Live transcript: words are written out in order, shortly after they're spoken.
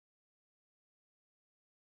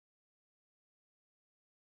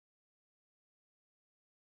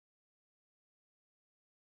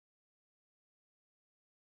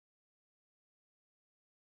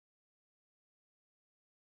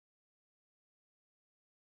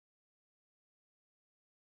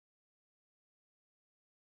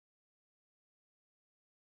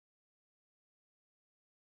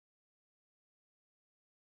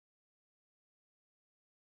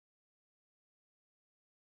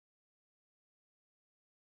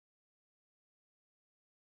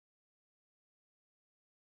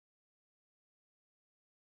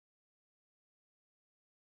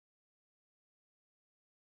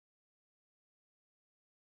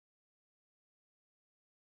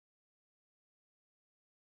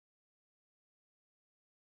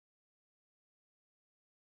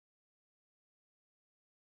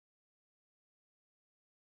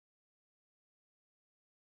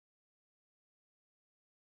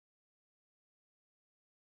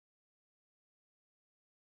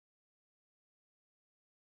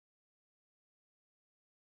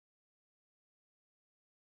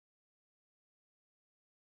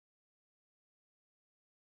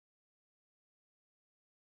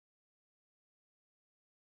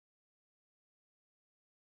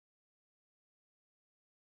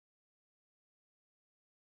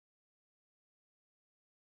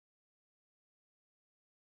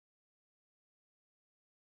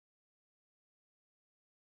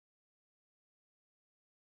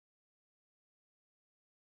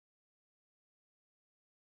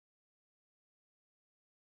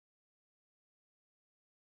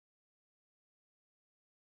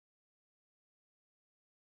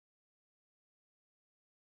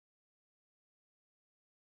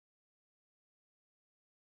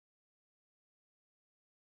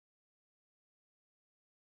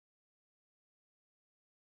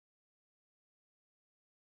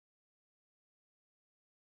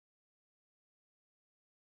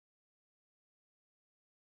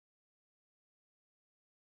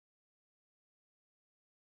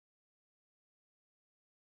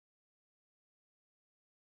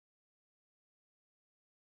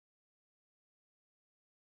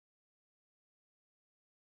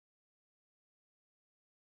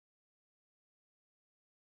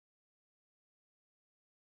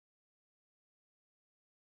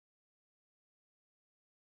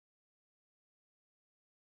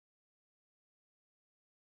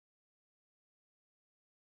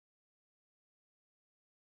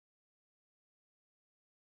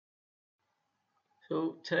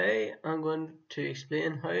So today I'm going to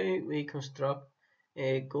explain how we construct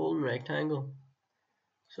a golden rectangle.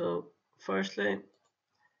 So firstly,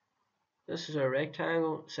 this is a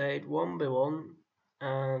rectangle side 1 by 1,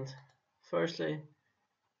 and firstly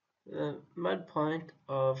the midpoint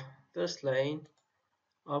of this line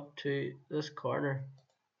up to this corner.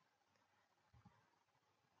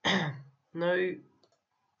 Now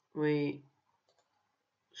we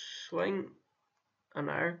swing an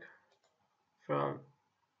arc from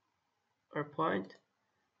our point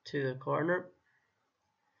to the corner,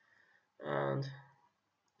 and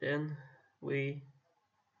then we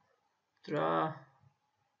draw.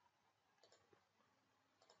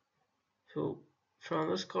 So from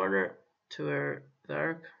this corner to where the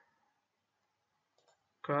arc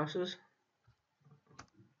crosses,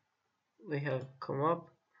 we have come up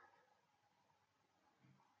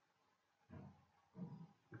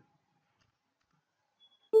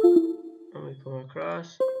and we come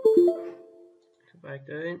across, go back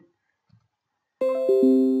down,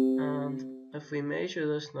 and if we measure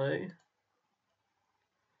this now,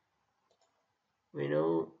 we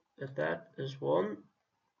know that that is 1,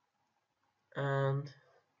 and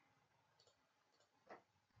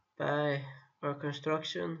by our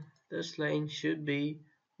construction this line should be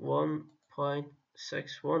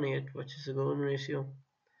 1.618, which is the golden ratio.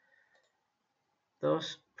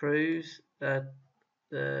 Thus proves that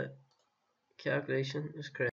the calculation is correct.